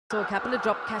Saw a couple of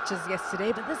drop catches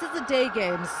yesterday, but this is a day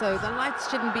game, so the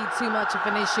lights shouldn't be too much of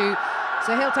an issue.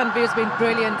 So Tanvir's been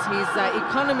brilliant. His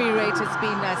economy rate has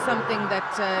been something that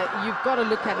you've got to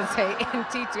look at and say, in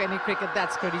T20 cricket,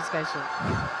 that's pretty special.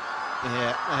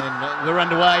 Yeah, and we're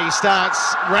underway. He starts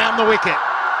round the wicket.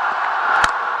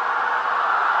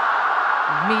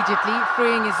 Immediately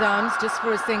freeing his arms just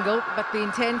for a single, but the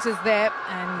intent is there.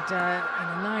 And in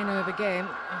a 9-over game,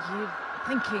 you're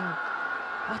thinking,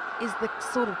 what is the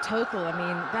sort of total? I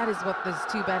mean, that is what those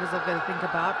two batters have got to think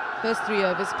about. First 3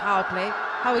 overs, power play.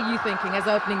 How are you thinking as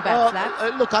opening bats,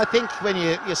 lads? Look, I think when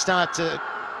you start to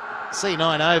see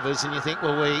 9 overs and you think,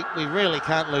 well, we really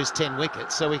can't lose 10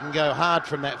 wickets, so we can go hard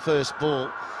from that first ball.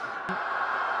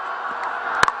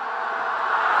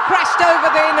 Crashed over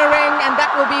the inner ring, and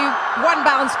that will be 1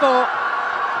 bounce for.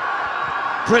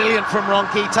 Brilliant from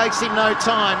Ronke, takes him no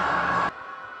time.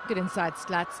 Good inside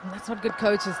slats, and that's what good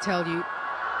coaches tell you.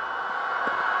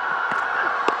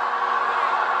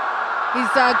 He's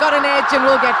got an edge and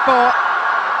will get 4.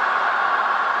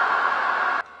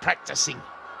 Practicing.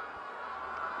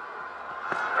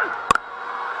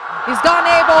 He's gone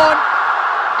airborne,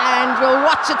 and we'll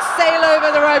watch it sail over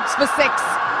the ropes for 6.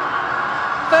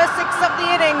 First 6 of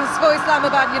the innings for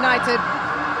Islamabad United.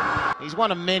 He's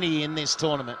one of many in this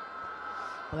tournament.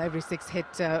 Well, every 6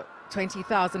 hit,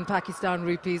 20,000 Pakistan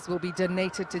rupees will be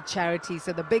donated to charity.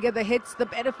 So the bigger the hits, the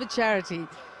better for charity.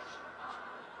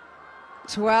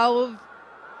 12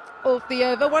 off the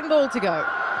over, 1 ball to go.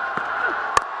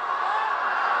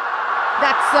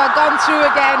 That's gone through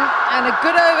again, and a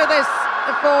good over this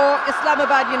for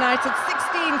Islamabad United.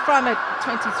 16 from it,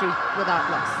 23 without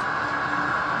loss.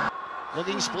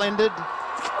 Looking splendid.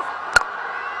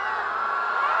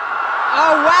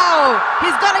 Oh wow,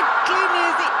 he's got it cleanly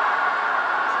as he...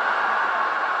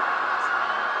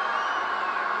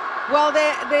 Well,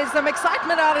 there's some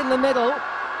excitement out in the middle.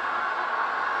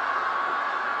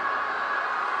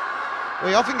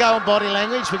 We often go on body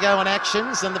language, we go on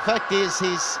actions, and the fact is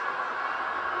he's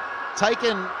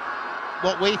taken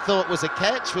what we thought was a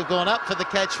catch. We've gone up for the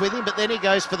catch with him, but then he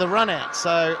goes for the run out.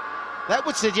 So that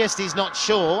would suggest he's not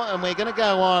sure, and we're going to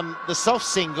go on the soft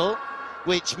single,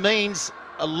 which means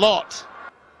a lot.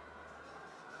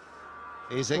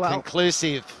 Is it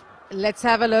conclusive? Let's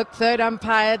have a look. Third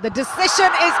umpire. The decision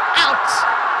is out.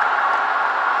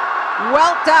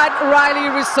 Well done, Riley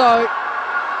Rousseau.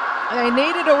 They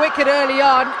needed a wicket early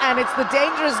on, and it's the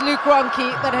dangerous Luke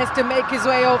Ronke that has to make his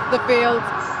way off the field.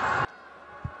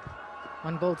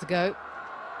 1 ball to go.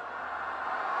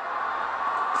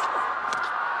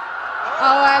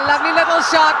 Oh, a lovely little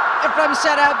shot from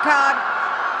Shadab Khan.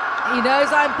 He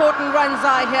knows how important runs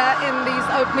are here in these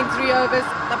opening 3 overs.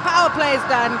 The power play is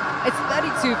done. It's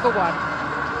 32 for 1.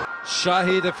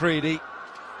 Shahid Afridi.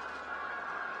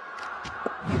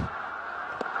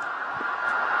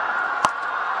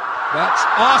 That's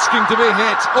asking to be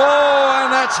hit. Oh,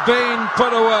 and that's been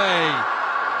put away.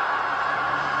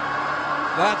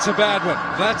 That's a bad one.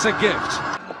 That's a gift.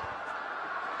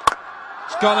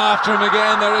 It's gone after him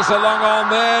again. There is a long on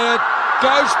there. It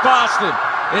goes past him.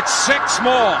 It's 6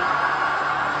 more.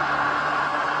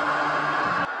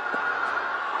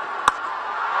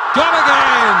 Gone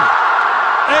again.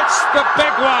 It's the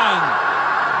big one.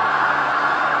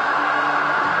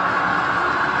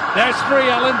 There's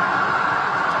 3, Alan.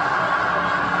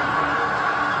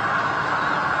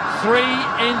 3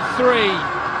 in 3.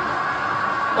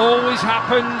 Always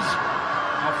happens.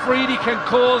 Afridi can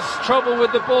cause trouble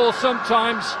with the ball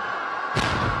sometimes.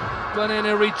 But in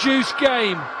a reduced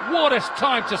game, what a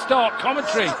time to start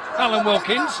commentary, Alan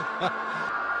Wilkins.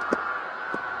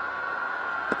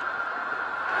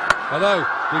 Hello,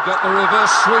 we got the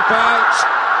reverse sweep out.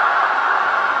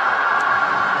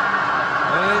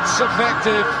 It's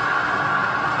effective.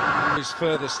 He's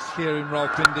furthest here in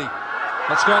Rawalpindi.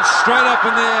 That's gone straight up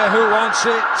in the air. Who wants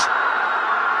it?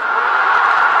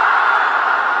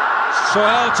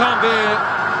 Sohail Tanvir,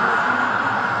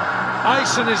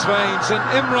 ice in his veins, and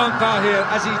Imran Tahir,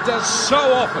 as he does so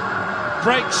often,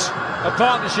 breaks a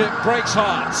partnership, breaks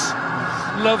hearts.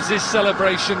 Loves his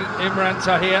celebration, Imran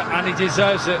Tahir, and he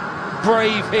deserves it.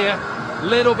 Brave here,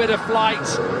 little bit of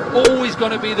flight, always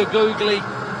going to be the googly.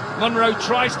 Munro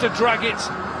tries to drag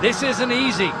it. This isn't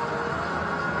easy.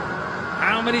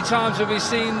 How many times have we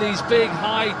seen these big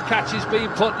high catches being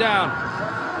put down?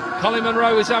 Colin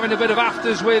Munro is having a bit of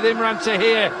afters with Imran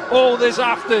Tahir. All this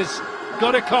afters.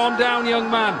 Got to calm down, young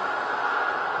man.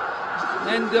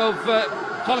 End of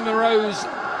Colin Munro's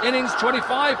innings,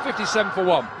 25, 57 for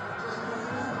 1.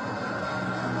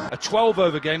 A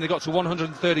 12-over game, they got to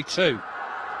 132.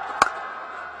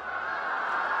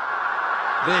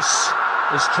 This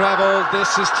has travelled,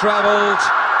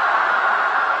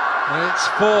 And it's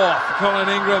 4 for Colin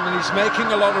Ingram, and he's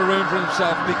making a lot of room for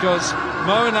himself because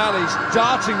Moeen Ali's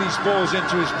darting these balls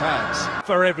into his pads.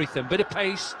 For everything, bit of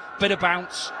pace, bit of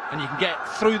bounce, and you can get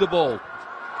through the ball.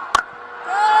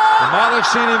 They might have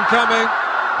seen him coming,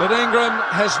 but Ingram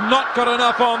has not got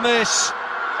enough on this.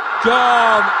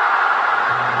 Gone.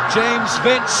 James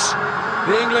Vince,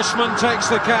 the Englishman,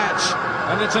 takes the catch,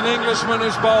 and it's an Englishman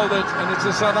who's bowled it, and it's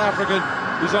a South African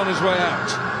who's on his way out.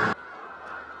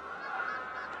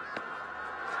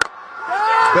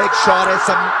 Big shot,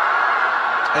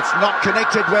 it's not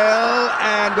connected well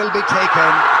and will be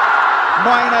taken.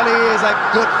 Moeen Ali is a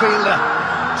good fielder.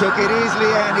 Took it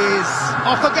easily and is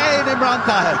off again, Imran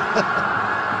Tahir.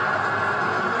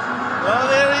 Well,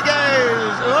 there he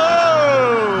goes.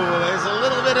 Oh, there's a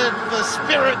little bit of the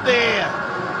spirit there.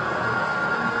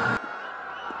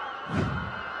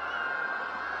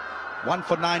 One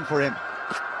for 9 for him.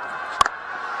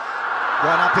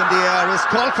 Gone up in the air, he's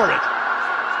called for it.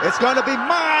 It's going to be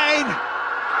mine.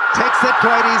 Takes it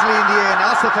quite easily in the end.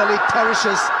 Asif Ali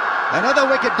perishes. Another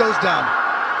wicket goes down.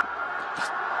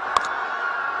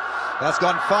 That's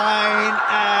gone fine,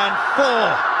 and 4.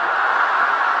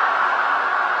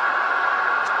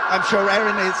 I'm sure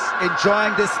Aaron is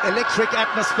enjoying this electric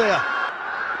atmosphere.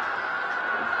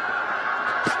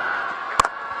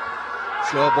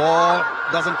 Slow ball,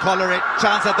 doesn't collar it.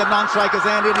 Chance at the non-striker's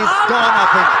end, it is gone, I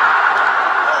think.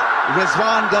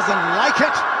 Rizwan doesn't like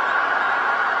it.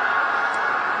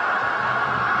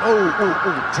 Oh,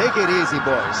 take it easy,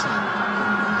 boys.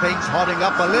 Things hotting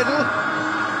up a little,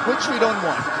 which we don't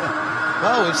want.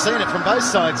 Well, we've seen it from both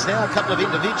sides now. A couple of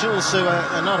individuals who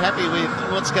are not happy with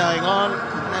what's going on.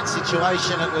 In that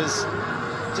situation, it was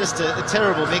just a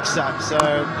terrible mix-up.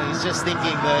 So he's just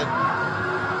thinking that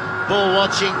ball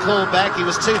watching, call back. He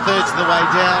was 2/3 of the way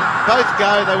down. Both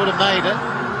go, they would have made it.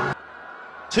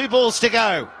 2 balls to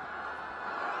go.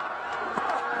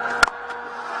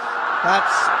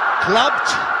 That's clubbed,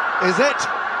 is it?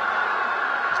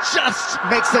 Just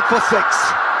makes it for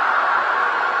 6.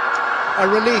 A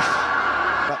relief.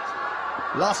 But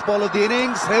last ball of the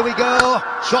innings, here we go.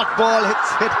 Short ball,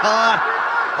 hit hard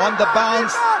on the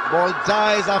bounce. Ball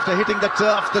dies after hitting the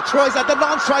turf. The throw is at the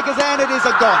non-striker's end, it is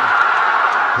a gone.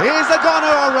 He's a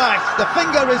goner, all right. The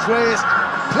finger is raised.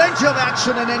 Plenty of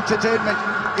action and entertainment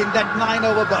in that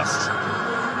 9-over bust.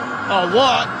 Oh,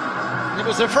 what? It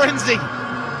was a frenzy.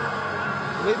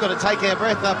 We've got to take our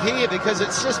breath up here because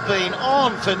it's just been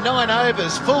on for 9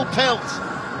 overs, full pelt.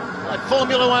 Like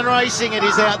Formula One racing, it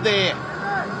is out there.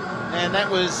 And that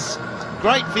was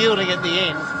great fielding at the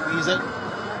end. He's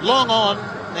long on,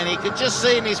 and he could just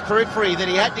see in his periphery that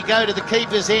he had to go to the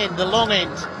keeper's end, the long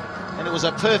end. And it was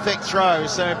a perfect throw.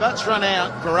 So Butt's run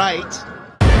out for 8.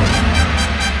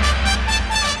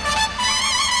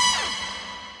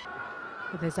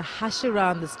 There's a hush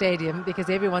around the stadium because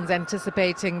everyone's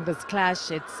anticipating this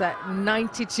clash. It's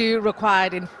 92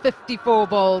 required in 54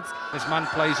 balls. This man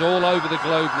plays all over the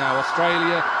globe now.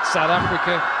 Australia, South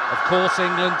Africa, of course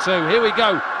England too. Here we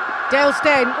go. Dale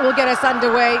Steyn will get us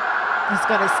underway. He's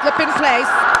got a slip in place.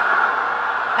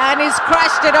 And he's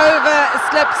crashed it over,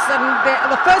 slips, and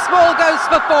the first ball goes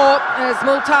for 4 as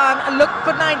Multan look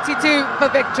for 92 for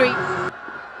victory.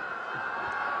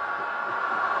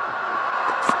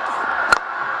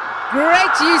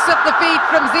 Great use of the feet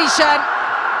from Zishan.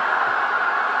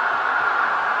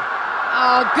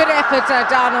 Oh, good effort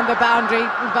down on the boundary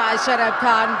by Shadab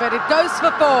Khan, but it goes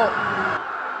for 4.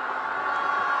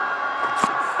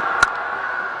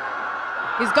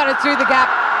 He's got it through the gap.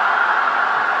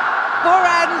 4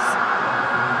 runs.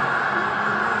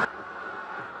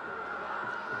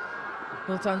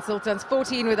 Multan Sultan's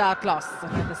 14 without loss.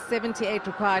 Another 78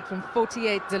 required from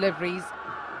 48 deliveries.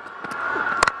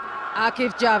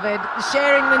 Akif Javed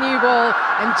sharing the new ball,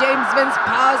 and James Vince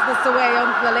powers this away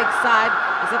on the leg side.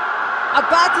 Is it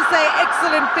about to say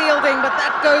excellent fielding, but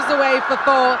that goes away for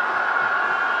 4.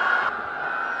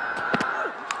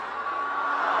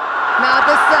 Now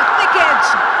this thick edge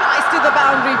flies to the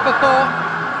boundary for 4.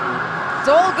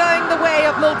 It's all going the way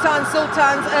of Multan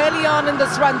Sultans early on in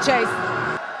this run chase.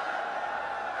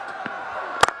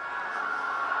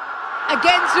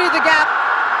 Again through the gap.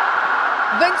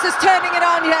 Vince is turning it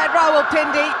on here at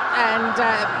Rawalpindi, and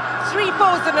 3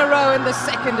 fours in a row in the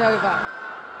second over.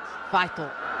 Vital.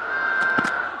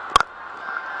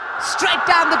 Straight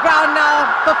down the ground now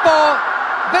for 4.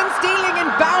 Vince dealing in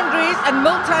boundaries, and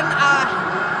Multan are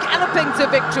galloping to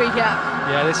victory here.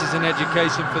 Yeah, this is an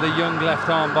education for the young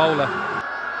left-arm bowler.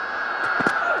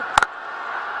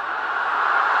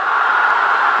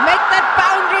 Make that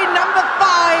boundary number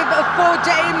 5 for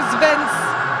James Vince.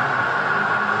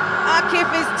 Akif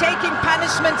is taking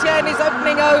punishment here in his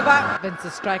opening over.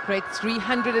 Vince's strike rate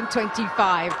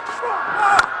 325.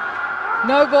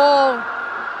 No ball.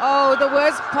 Oh, the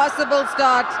worst possible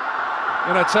start.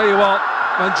 And I tell you what,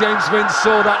 when James Vince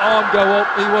saw that arm go up,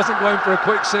 he wasn't going for a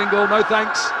quick single. No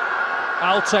thanks.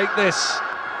 I'll take this.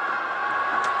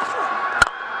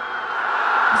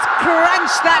 He's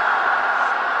crunched that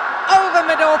over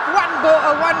mid-off.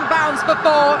 One bounce for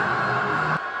 4.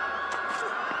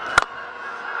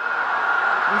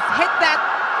 He's hit that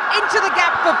into the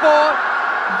gap for 4.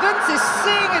 Vince is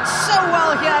seeing it so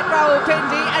well here at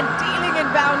Rawalpindi and dealing in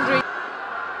boundary.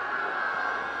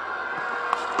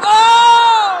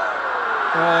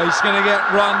 Oh, he's going to get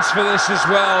runs for this as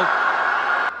well.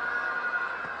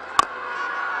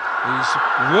 He's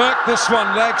worked this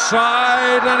one leg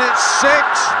side and it's 6.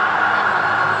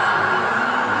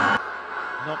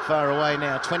 Not far away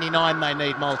now, 29 they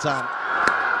need, Multan.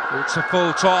 It's a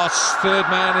full toss, third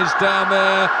man is down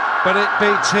there, but it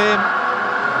beats him.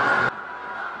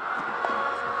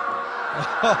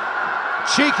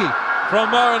 Cheeky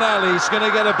from Moeen Ali, he's going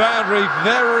to get a boundary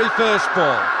very first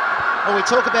ball. Well, we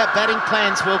talk about batting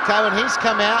plans, Wilco, and he's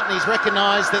come out and he's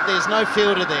recognised that there's no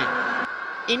fielder there.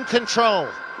 In control.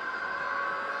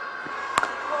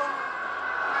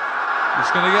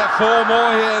 He's going to get 4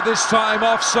 more here, this time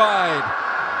offside.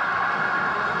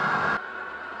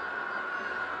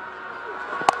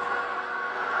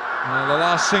 Well, the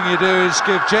last thing you do is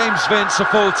give James Vince a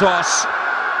full toss.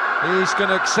 He's going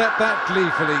to accept that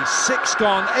gleefully. 6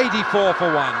 gone, 84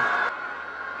 for 1.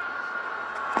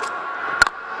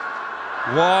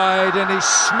 Wide, and he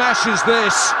smashes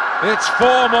this. It's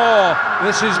 4 more.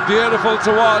 This is beautiful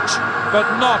to watch, but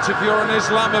not if you're an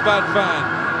Islamabad fan.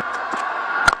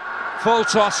 Full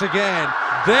toss again.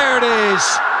 There it is.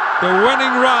 The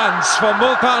winning runs for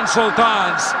Multan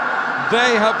Sultans.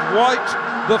 They have wiped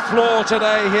the floor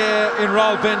today here in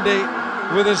Rawalpindi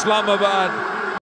with Islamabad.